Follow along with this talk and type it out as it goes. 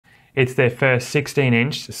It's their first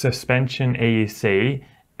 16-inch suspension EUC,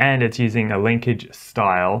 and it's using a linkage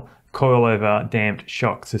style coilover damped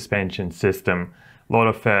shock suspension system. A lot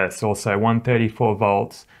of firsts. Also 134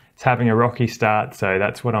 volts. It's having a rocky start, so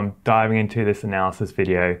that's what I'm diving into this analysis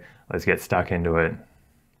video. Let's get stuck into it.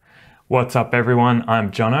 What's up everyone,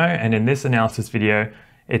 I'm Jono, and in this analysis video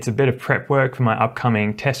it's a bit of prep work for my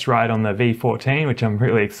upcoming test ride on the V14, which I'm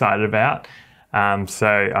really excited about. So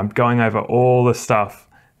I'm going over all the stuff.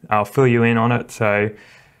 I'll fill you in on it. So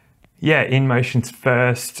yeah, Inmotion's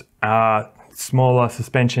first smaller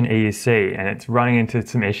suspension EUC, and it's running into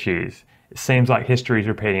some issues. It seems like history is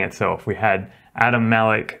repeating itself. We had Adam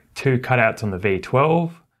Malik 2 cutouts on the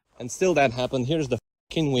V12. And still that happened. Here's the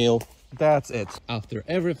f***ing wheel. That's it. After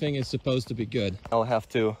everything is supposed to be good, I'll have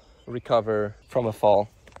to recover from a fall.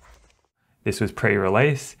 This was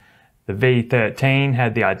pre-release. The V13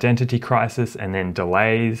 had the identity crisis and then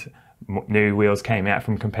delays. New wheels came out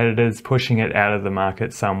from competitors, pushing it out of the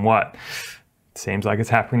market somewhat. Seems like it's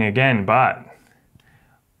happening again, but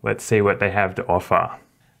let's see what they have to offer.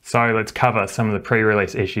 So let's cover some of the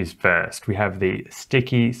pre-release issues first. We have the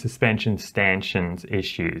sticky suspension stanchions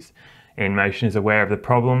issues. Inmotion is aware of the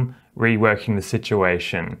problem, reworking the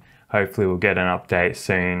situation. Hopefully we'll get an update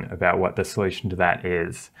soon about what the solution to that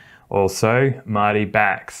is. Also, Marty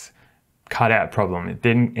Back's cutout problem. It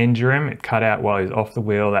didn't injure him, it cut out while he was off the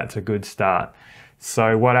wheel. That's a good start.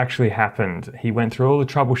 So what actually happened? He went through all the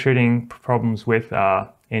troubleshooting problems with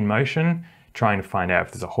Inmotion, trying to find out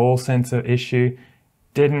if there's a hall sensor issue.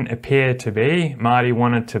 Didn't appear to be. Marty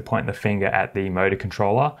wanted to point the finger at the motor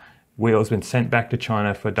controller. Wheel's been sent back to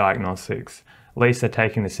China for diagnostics. At least they're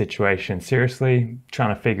taking the situation seriously,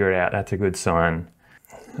 trying to figure it out. That's a good sign.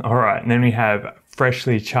 All right, and then we have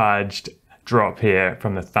freshly charged drop here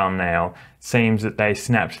from the thumbnail. Seems that they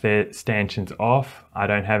snapped their stanchions off. I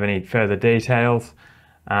don't have any further details.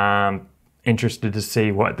 Interested to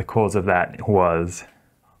see what the cause of that was.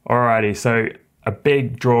 Alrighty, so a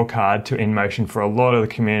big draw card to Inmotion for a lot of the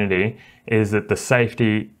community is that the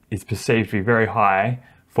safety is perceived to be very high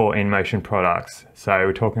for Inmotion products. So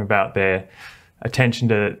we're talking about their attention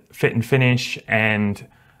to fit and finish, and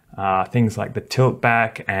things like the tilt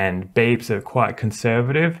back and beeps are quite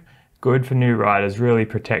conservative. Good for new riders, really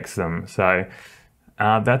protects them. So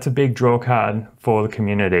that's a big draw card for the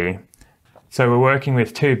community. So we're working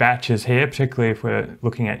with 2 batches here, particularly if we're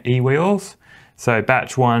looking at e-wheels. So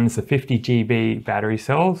batch 1 is the 50 GB battery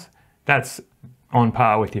cells. That's on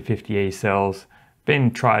par with your 50E cells. Been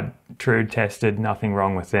tried, true, tested, nothing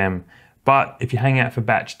wrong with them. But if you hang out for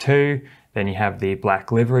batch 2, then you have the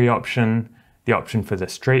black livery option, the option for the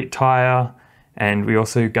street tire, and we're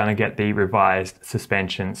also going to get the revised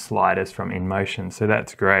suspension sliders from Inmotion, so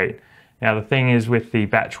that's great. Now the thing is, with the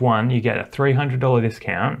batch 1 you get a $300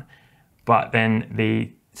 discount, but then the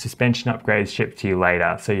suspension upgrades shipped to you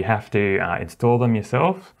later, so you have to install them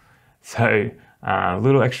yourself. So a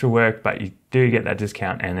little extra work, but you do get that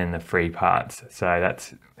discount and then the free parts. So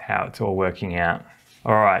that's how it's all working out.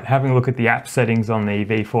 All right, having a look at the app settings on the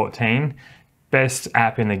V14. Best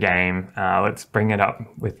app in the game. Let's bring it up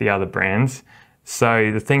with the other brands.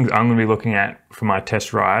 So the things I'm going to be looking at for my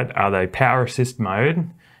test ride are the power assist mode.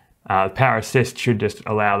 Power assist should just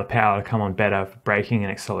allow the power to come on better for braking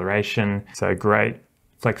and acceleration. So great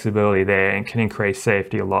flexibility there, and can increase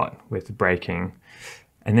safety a lot with the braking.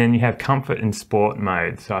 And then you have comfort and sport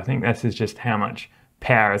mode. So I think this is just how much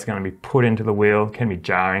power is going to be put into the wheel. It can be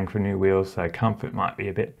jarring for new wheels, so comfort might be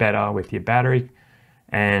a bit better with your battery.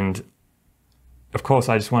 And of course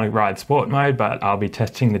I just want to ride sport mode, but I'll be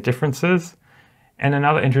testing the differences. And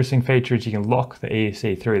another interesting feature is you can lock the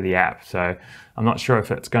EUC through the app. So I'm not sure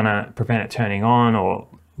if it's going to prevent it turning on or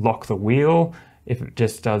lock the wheel. If it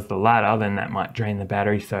just does the latter, then that might drain the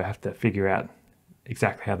battery, so I have to figure out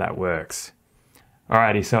exactly how that works.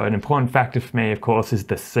 Alrighty, so an important factor for me, of course, is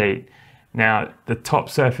the seat. Now, the top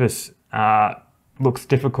surface looks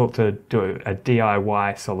difficult to do a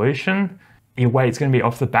DIY solution. Your weight's going to be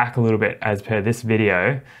off the back a little bit as per this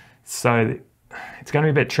video, so it's going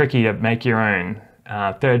to be a bit tricky to make your own.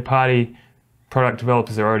 Third-party product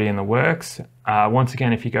developers are already in the works. Once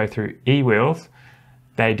again, if you go through eWheels,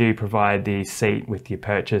 they do provide the seat with your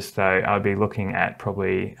purchase, so I'll be looking at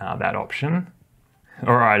probably that option.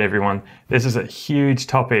 All right, everyone, this is a huge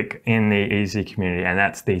topic in the EUC community, and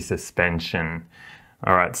that's the suspension.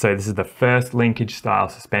 All right, so this is the first linkage style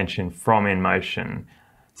suspension from Inmotion.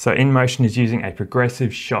 So Inmotion is using a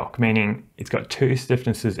progressive shock, meaning it's got 2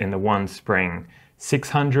 stiffnesses in the one spring,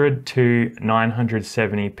 600 to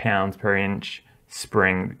 970 pounds per inch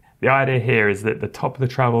spring. The idea here is that the top of the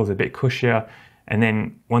travel is a bit cushier, and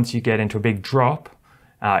then once you get into a big drop,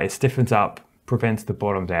 it stiffens up prevents the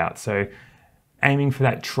bottoms out. So aiming for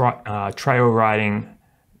that trail riding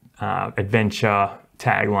adventure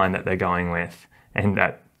tagline that they're going with, and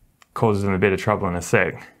that causes them a bit of trouble in a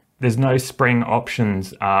sec. There's no spring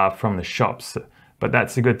options from the shops, but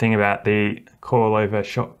that's the good thing about the coilover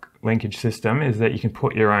shock linkage system, is that you can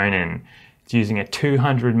put your own in. It's using a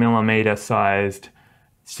 200mm sized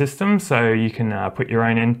system, so you can put your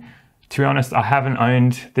own in. To be honest, I haven't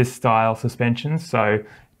owned this style suspension, so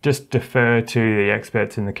just defer to the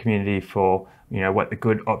experts in the community for what the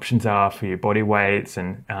good options are for your body weights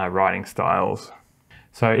and riding styles.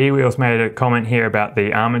 So eWheels made a comment here about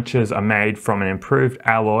the armatures are made from an improved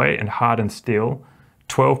alloy and hardened steel,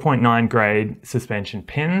 12.9 grade suspension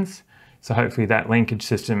pins. So hopefully that linkage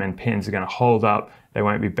system and pins are going to hold up. They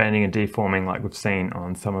won't be bending and deforming like we've seen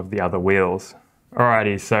on some of the other wheels.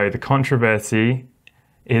 Alrighty, so the controversy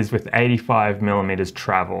is with 85mm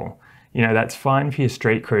travel. That's fine for your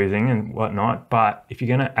street cruising and whatnot, but if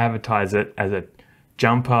you're going to advertise it as a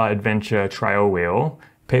jumper adventure trail wheel,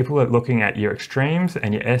 people are looking at your Extremes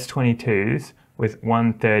and your S22s with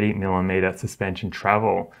 130mm suspension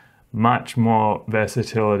travel. Much more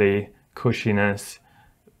versatility, cushiness,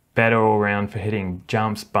 better all around for hitting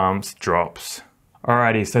jumps, bumps, drops.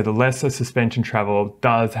 Alrighty, so the lesser suspension travel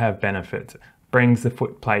does have benefits. Brings the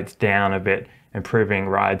foot plates down a bit, improving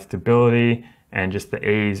ride stability and just the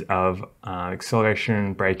ease of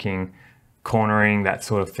acceleration, braking, cornering, that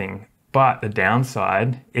sort of thing. But the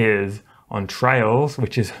downside is on trails,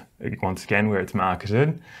 which is once again where it's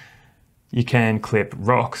marketed, you can clip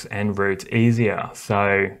rocks and roots easier.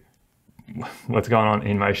 So what's going on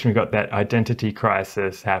in Inmotion? We've got that identity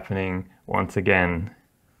crisis happening once again.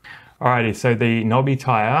 Alrighty, so the knobby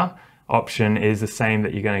tire option is the same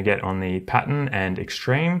that you're going to get on the Pattern and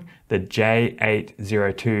Extreme, the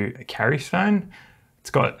J802 Carrystone. It's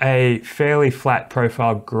got a fairly flat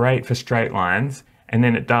profile, great for straight lines, and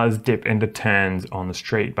then it does dip into turns on the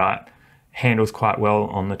street, but handles quite well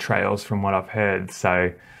on the trails from what I've heard.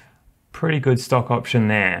 So pretty good stock option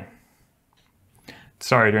there.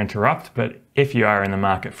 Sorry to interrupt, but if you are in the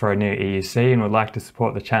market for a new EUC and would like to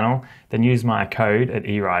support the channel, then use my code at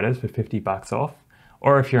eRiders for 50 bucks off.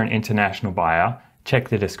 Or if you're an international buyer, check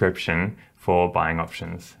the description for buying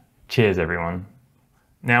options. Cheers, everyone.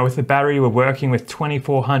 Now with the battery, we're working with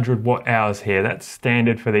 2400 watt hours here. That's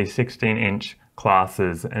standard for these 16-inch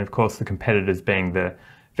classes. And of course, the competitors being the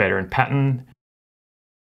Veteran Pattern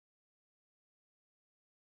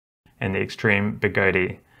and the Extreme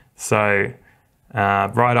Bigodi. So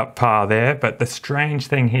right up par there. But the strange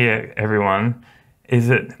thing here, everyone, is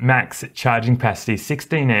that max charging capacity,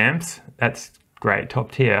 16 amps. That's great,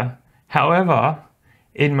 top tier. However,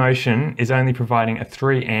 Inmotion is only providing a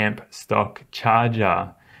 3 amp stock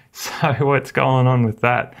charger. So what's going on with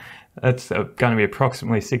that? That's going to be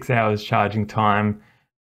approximately 6 hours charging time.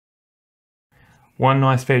 One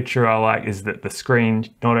nice feature I like is that the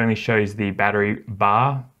screen not only shows the battery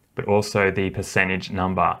bar, but also the percentage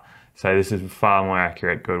number. So this is a far more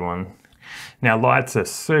accurate, good one. Now lights are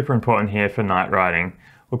super important here for night riding.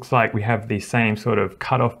 Looks like we have the same sort of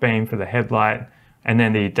cutoff beam for the headlight, and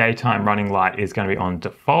then the daytime running light is going to be on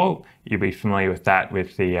default. You'll be familiar with that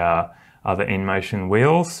with the other Inmotion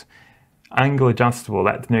wheels. Angle adjustable,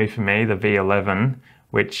 that's new for me, the V11,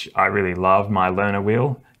 which I really love. My learner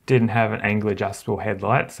wheel didn't have an angle adjustable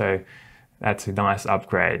headlight, so that's a nice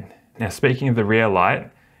upgrade. Now speaking of the rear light,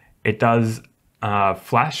 it does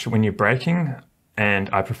flash when you're braking, and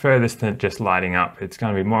I prefer this to just lighting up. It's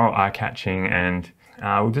going to be more eye-catching, and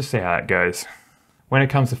we'll just see how it goes. When it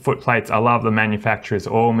comes to foot plates, I love the manufacturers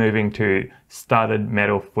all moving to studded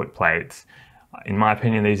metal foot plates. In my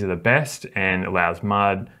opinion, these are the best and allows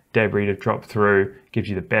mud, debris to drop through, gives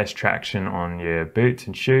you the best traction on your boots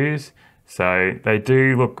and shoes. So they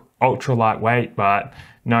do look ultra lightweight, but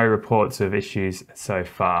no reports of issues so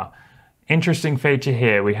far. Interesting feature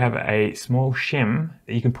here, we have a small shim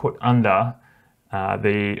that you can put under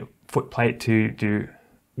the foot plate to do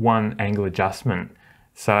one angle adjustment.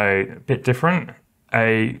 So a bit different.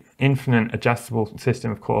 A infinite adjustable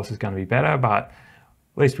system, of course, is going to be better, but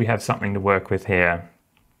at least we have something to work with here.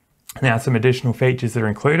 Now, some additional features that are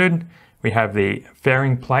included. We have the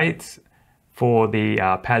fairing plates for the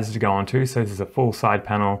pads to go onto. So this is a full side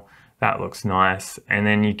panel. That looks nice. And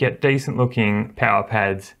then you get decent looking power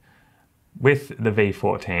pads with the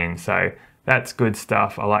V14. So that's good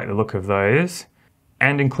stuff. I like the look of those.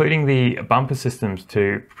 And including the bumper systems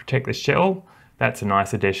to protect the shell, that's a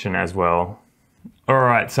nice addition as well.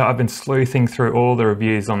 Alright, so I've been sleuthing through all the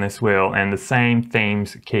reviews on this wheel and the same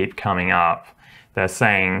themes keep coming up. They're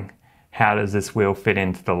saying, how does this wheel fit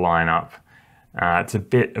into the lineup? It's a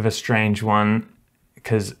bit of a strange one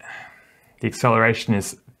because The acceleration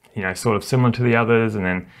is, you know, sort of similar to the others. And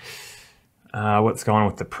then what's going on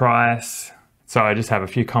with the price? So I just have a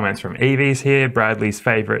few comments from EVs here. Bradley's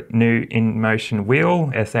favorite new Inmotion wheel,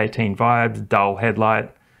 S18 vibes, dull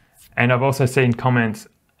headlight. And I've also seen comments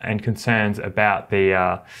and concerns about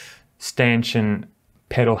the Stanchion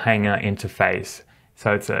pedal hanger interface.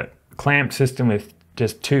 So it's a clamped system with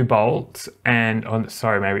just 2 bolts and,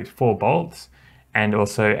 maybe 4 bolts, and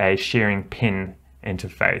also a shearing pin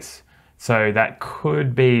interface. So that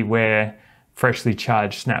could be where freshly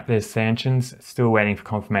charged snap their stanchions. Still waiting for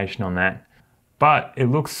confirmation on that. But it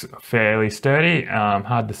looks fairly sturdy,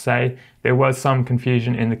 hard to say. There was some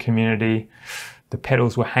confusion in the community. The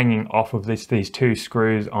pedals were hanging off of these 2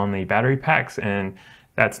 screws on the battery packs, and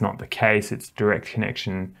that's not the case. It's direct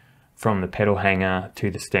connection from the pedal hanger to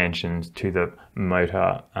the stanchions to the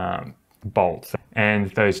motor bolts. And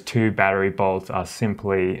those 2 battery bolts are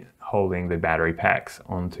simply holding the battery packs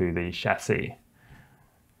onto the chassis.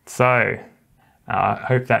 So I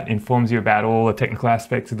hope that informs you about all the technical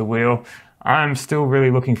aspects of the wheel. I'm still really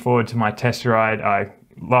looking forward to my test ride. I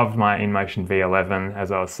loved my Inmotion V11,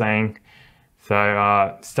 as I was saying.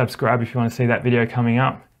 So subscribe if you want to see that video coming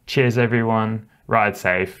up. Cheers everyone, ride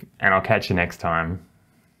safe, and I'll catch you next time.